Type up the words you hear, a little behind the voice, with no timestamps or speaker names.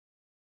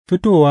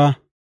Fitowa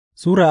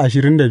Sura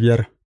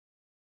 25.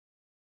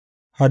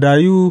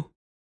 Hadayu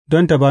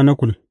don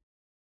tabanakul.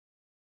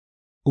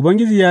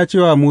 Ubangiji ya ce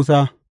wa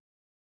Musa,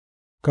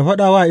 Ka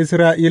faɗa wa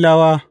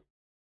Isra'ilawa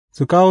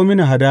su kawo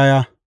mini hadaya,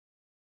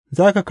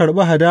 za ka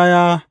karɓi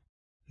hadaya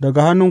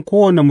daga hannun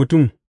kowane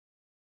mutum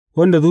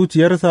wanda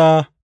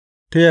zuciyarsa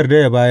ta yarda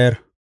ya bayar,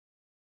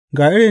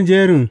 ga irin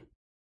jerin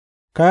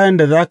kayan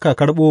da za ka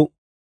karɓo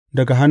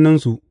daga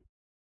hannunsu,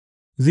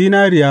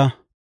 zinariya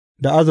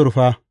da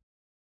azurfa,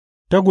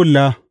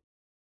 tagulla,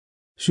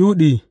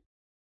 shuɗi,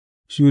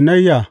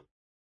 shunayya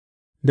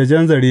da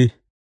jan zare,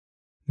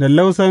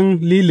 lallausan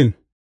lilin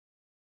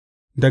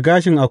da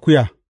gashin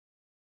akuya,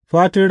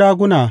 fatun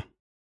raguna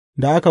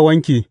da aka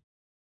wanke,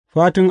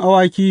 fatun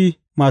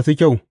awaki masu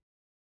kyau,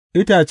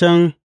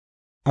 itacen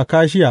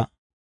akashiya,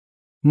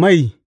 mai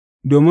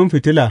domin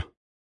fitila,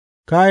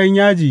 kayan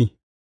yaji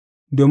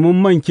domin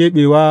man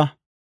keɓewa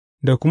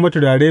da kuma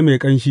turare mai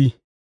ƙanshi,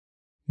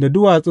 da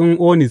duwatsun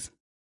onis,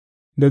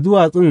 da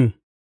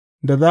duwatsun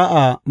da za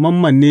a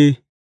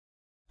mammanne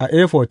a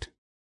efod,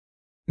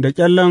 da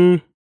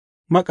ƙyallen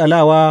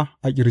maƙalawa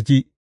a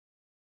ƙirji.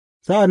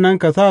 Sa'an nan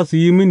ka sa su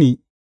yi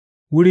mini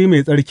wuri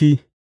mai tsarki,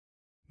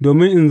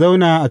 domin in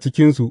zauna a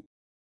cikinsu,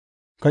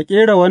 ka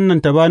ƙera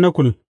wannan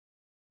tabanakul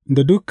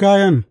da duk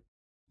kayan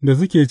da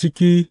suke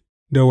ciki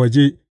da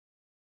waje,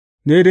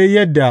 daidai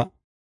yadda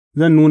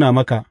zan nuna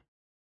maka,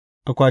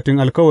 akwatin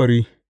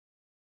alkawari.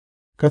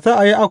 Ka sa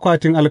a yi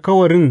akwatin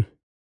alkawarin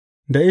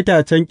da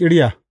itacen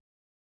ƙirya,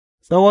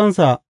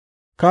 tsawonsa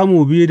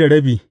kamu biyu da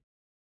rabi,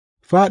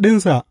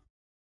 fāɗinsa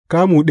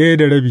kamu ɗaya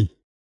da rabi,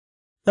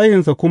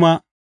 tsayinsa kuma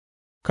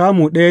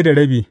kamu ɗaya da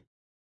rabi,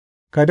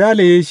 ka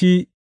dalaye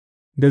shi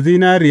da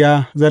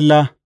zinariya zalla,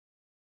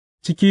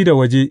 ciki da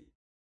waje,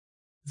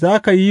 za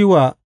ka yi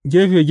wa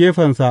gefe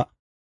gefensa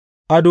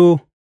ado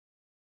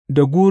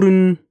da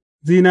gurun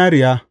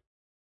zinariya,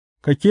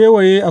 ka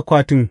kewaye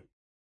akwatin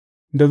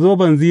da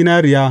zoban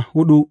zinariya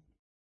huɗu,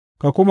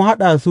 ka kuma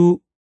haɗa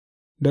su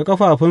da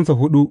ƙafafunsa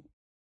huɗu,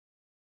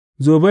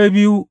 zobai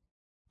biyu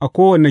a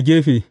kowane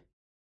gefe,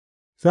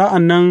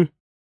 sa'an nan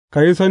ka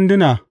yi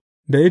sanduna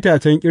da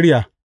itacen ƙirya,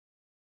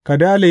 ka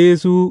dalaye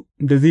su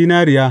da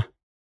zinariya,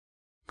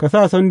 ka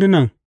sa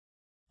sandunan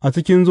a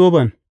cikin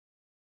zoban,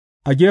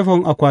 a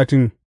gefen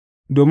akwatin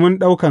domin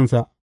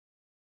ɗaukansa,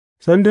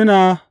 sanduna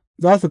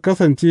za su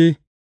kasance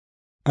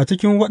a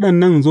cikin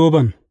waɗannan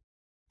zoban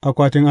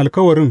akwatin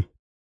alkawarin,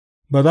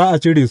 ba za a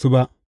cire su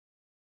ba,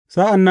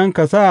 sa'an nan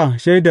ka sa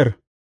Shaidar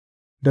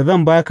da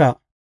zan ba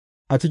ka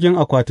a cikin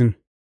akwatin,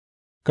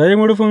 ka yi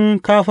murfin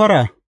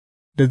kafara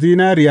da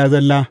zinariya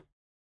zalla,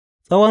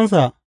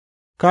 tsawonsa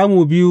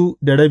kamu biyu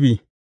da rabi,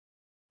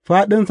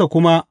 fāɗinsa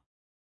kuma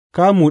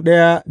kamu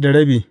ɗaya da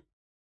rabi,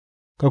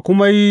 ka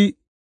kuma yi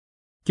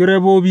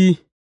kerubobi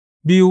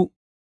biyu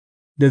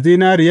da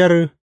zinariyar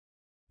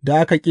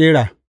da aka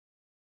ƙera,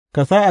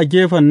 ka sa a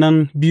gefen nan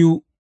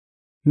biyu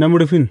na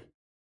murfin,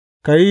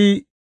 ka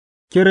yi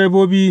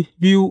kerubobi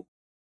biyu,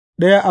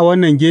 ɗaya a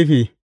wannan gefe,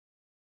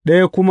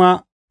 ɗaya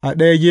kuma a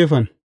ɗaya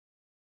gefen,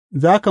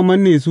 za ka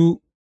manne su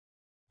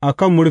a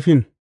kan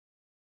murfin,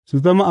 su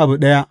zama abu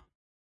ɗaya,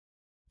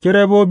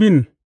 kerubobin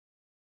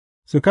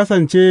su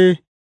kasance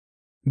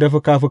da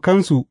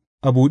fikafikansu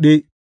a buɗe,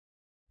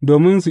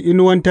 domin su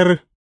inuwantar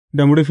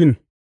da murfin,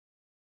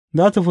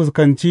 za su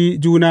fuskanci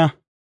juna,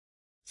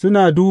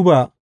 suna duba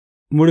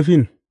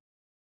murfin,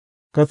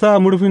 ka sa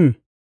murfin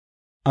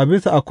a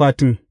bisa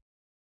akwatin,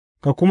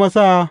 ka kuma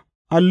sa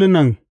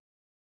allunan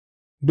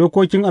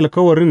dokokin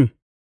alkawarin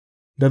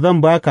da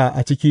zan ba ka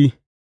a ciki,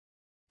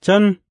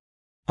 can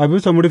a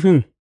bisa murfin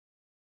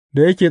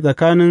da yake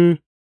tsakanin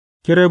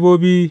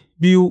kerubobi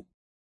biyu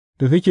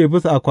da suke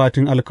bisa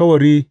akwatin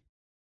alkawari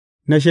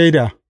na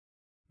Shaida,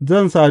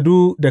 zan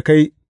sadu da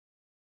kai,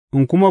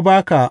 in kuma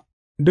ba ka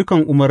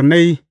dukan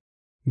umarnai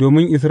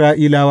domin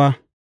Isra'ilawa.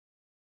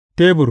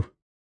 Tebur.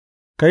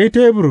 Ka yi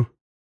tebur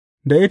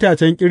da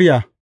itacen ƙirya,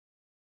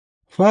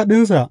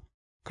 fāɗinsa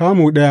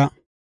kamu ɗaya,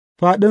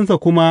 fāɗinsa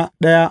kuma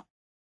ɗaya,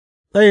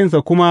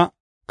 tsayinsa kuma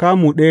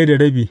kamu ɗaya da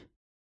rabi,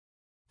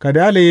 ka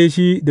dalaye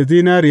shi da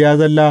zinariya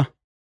zalla,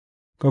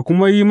 ka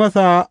kuma yi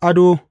masa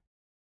ado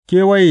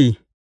kewaye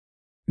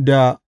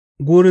da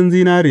gurun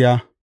zinariya,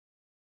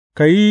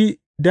 ka yi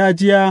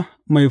dajiya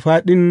mai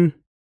fāɗin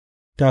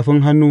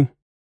tafin hannu,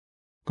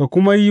 ka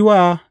kuma yi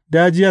wa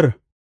dajiyar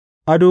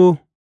ado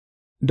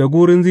da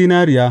gurun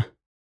zinariya,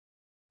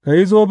 ka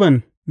yi zoban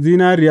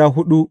zinariya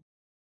huɗu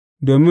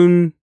domin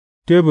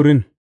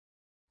teburin,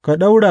 ka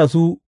ɗaura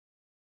su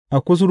a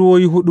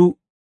kusurwoyi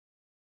huɗu,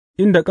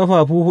 inda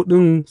ƙafafu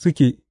huɗun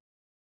suke,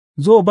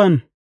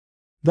 zoban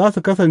za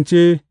su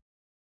kasance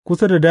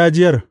kusa da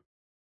dajiyar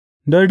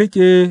don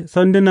riƙe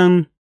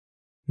sandunan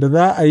da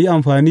za a yi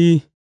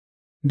amfani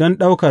don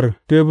ɗaukar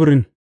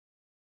teburin,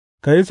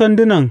 ka yi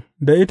sandunan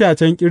da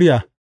itacen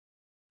ƙirya,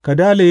 ka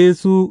dalaye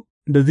su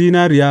da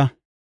zinariya,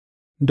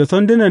 da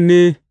sandunan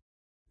ne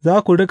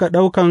za ku riƙa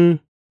ɗaukan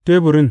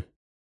teburin,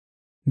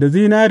 da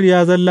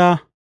zinariya zalla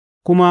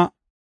kuma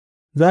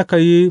za ka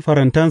yi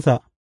farantansa,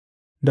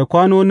 da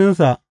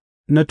kwanoninsa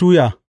na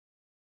tuya,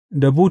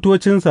 da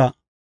butocinsa,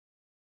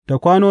 da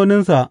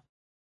kwanoninsa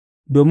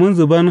domin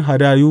zuban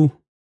hadayu,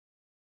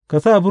 ka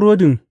sa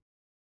burodin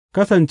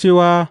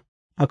Kasancewa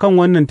a kan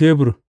wannan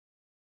tebur,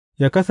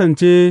 yă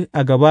kasance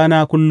a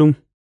gabana kullum.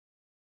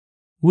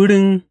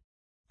 Wurin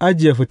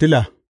ajiye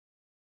fitila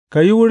Ka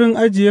yi wurin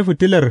ajiye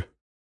fitilar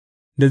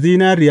da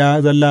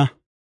zinariya zalla,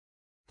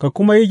 ka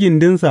kuma yi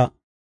gindinsa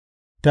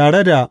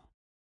tare da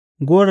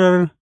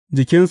gorar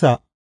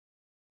jikinsa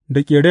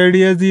da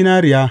ƙerarriyar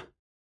zinariya,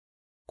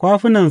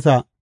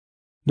 kwafunansa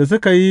da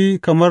suka yi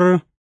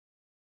kamar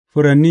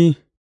furanni,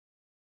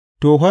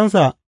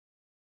 tohonsa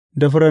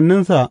da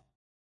furanninsa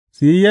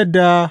su yi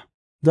yadda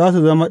za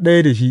su zama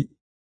ɗaya da shi.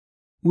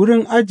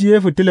 Wurin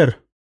ajiye fitilar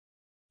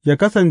yă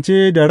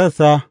kasance da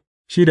rassa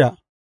shida,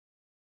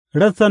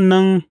 rassan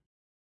nan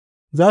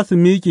za su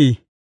miƙe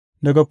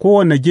daga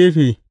kowane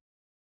gefe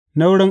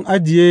na wurin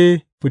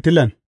ajiye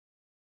fitilan,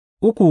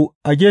 uku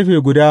a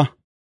gefe guda,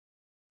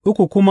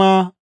 uku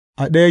kuma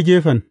a ɗaya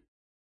gefen,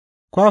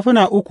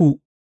 kwafuna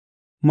uku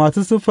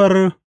masu siffar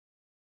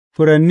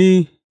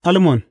furanni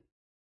almon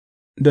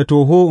da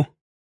toho,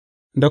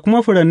 da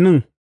kuma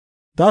furannin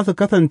za su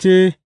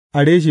kasance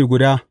a reshe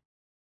guda,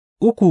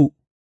 uku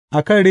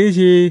a kan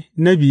reshe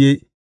na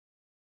biye,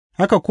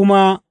 haka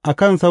kuma a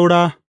kan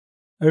saura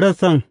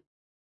rassan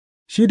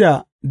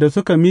shida da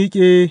suka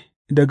miƙe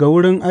daga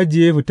wurin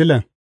ajiye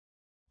fitilan,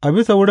 a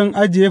bisa wurin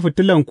ajiye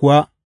fitilan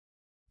kuwa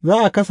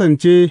za a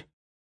kasance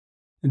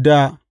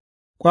da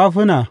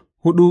kwafuna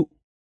huɗu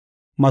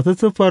masu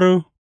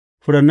siffar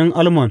furannin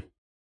almon,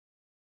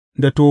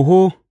 da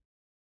toho,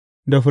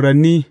 da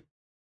furanni,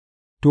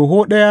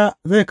 toho ɗaya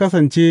zai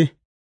kasance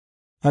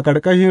a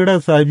ƙarƙashin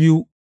rassa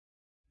biyu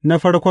na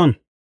farkon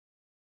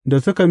da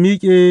suka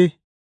miƙe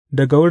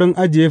daga wurin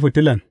ajiye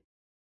fitilan,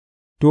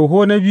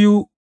 toho na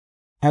biyu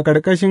a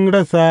ƙarƙashin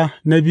rassa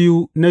na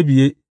biyu na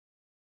biye,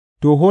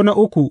 toho na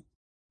uku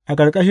a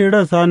ƙarƙashin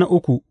rassa na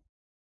uku,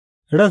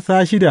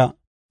 rassa shida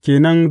ke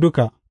nan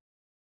duka,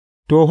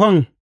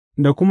 tohon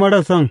da kuma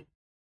rassan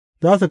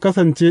za su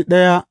kasance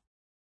ɗaya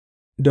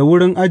da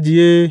wurin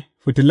ajiye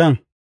fitilan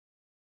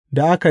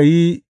da aka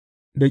yi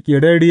da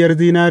ƙerarriyar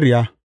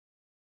zinariya.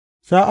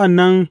 Sa'an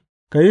nan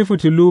ka yi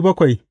fitilu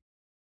bakwai,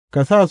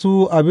 ka sa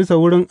su a bisa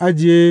wurin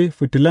ajiye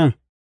fitilan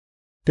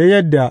ta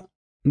yadda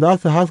za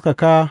su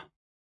haskaka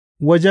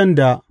wajen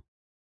da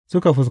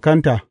suka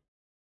fuskanta,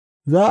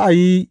 za a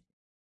yi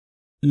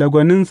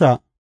lagwaninsa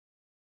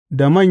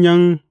da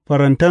manyan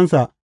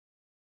farantansa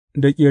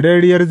da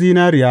ƙerarriyar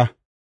zinariya,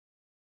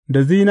 da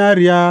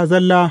zinariya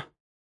zalla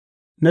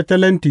na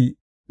talenti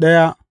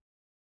ɗaya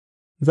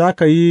za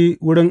ka yi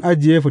wurin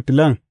ajiye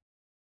fitilan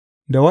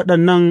da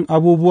waɗannan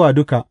abubuwa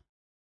duka,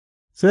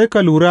 sai ka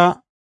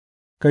lura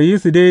ka yi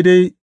su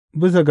daidai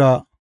bisa ga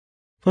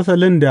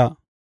fasalin da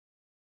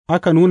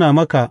aka nuna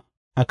maka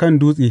a kan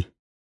dutse.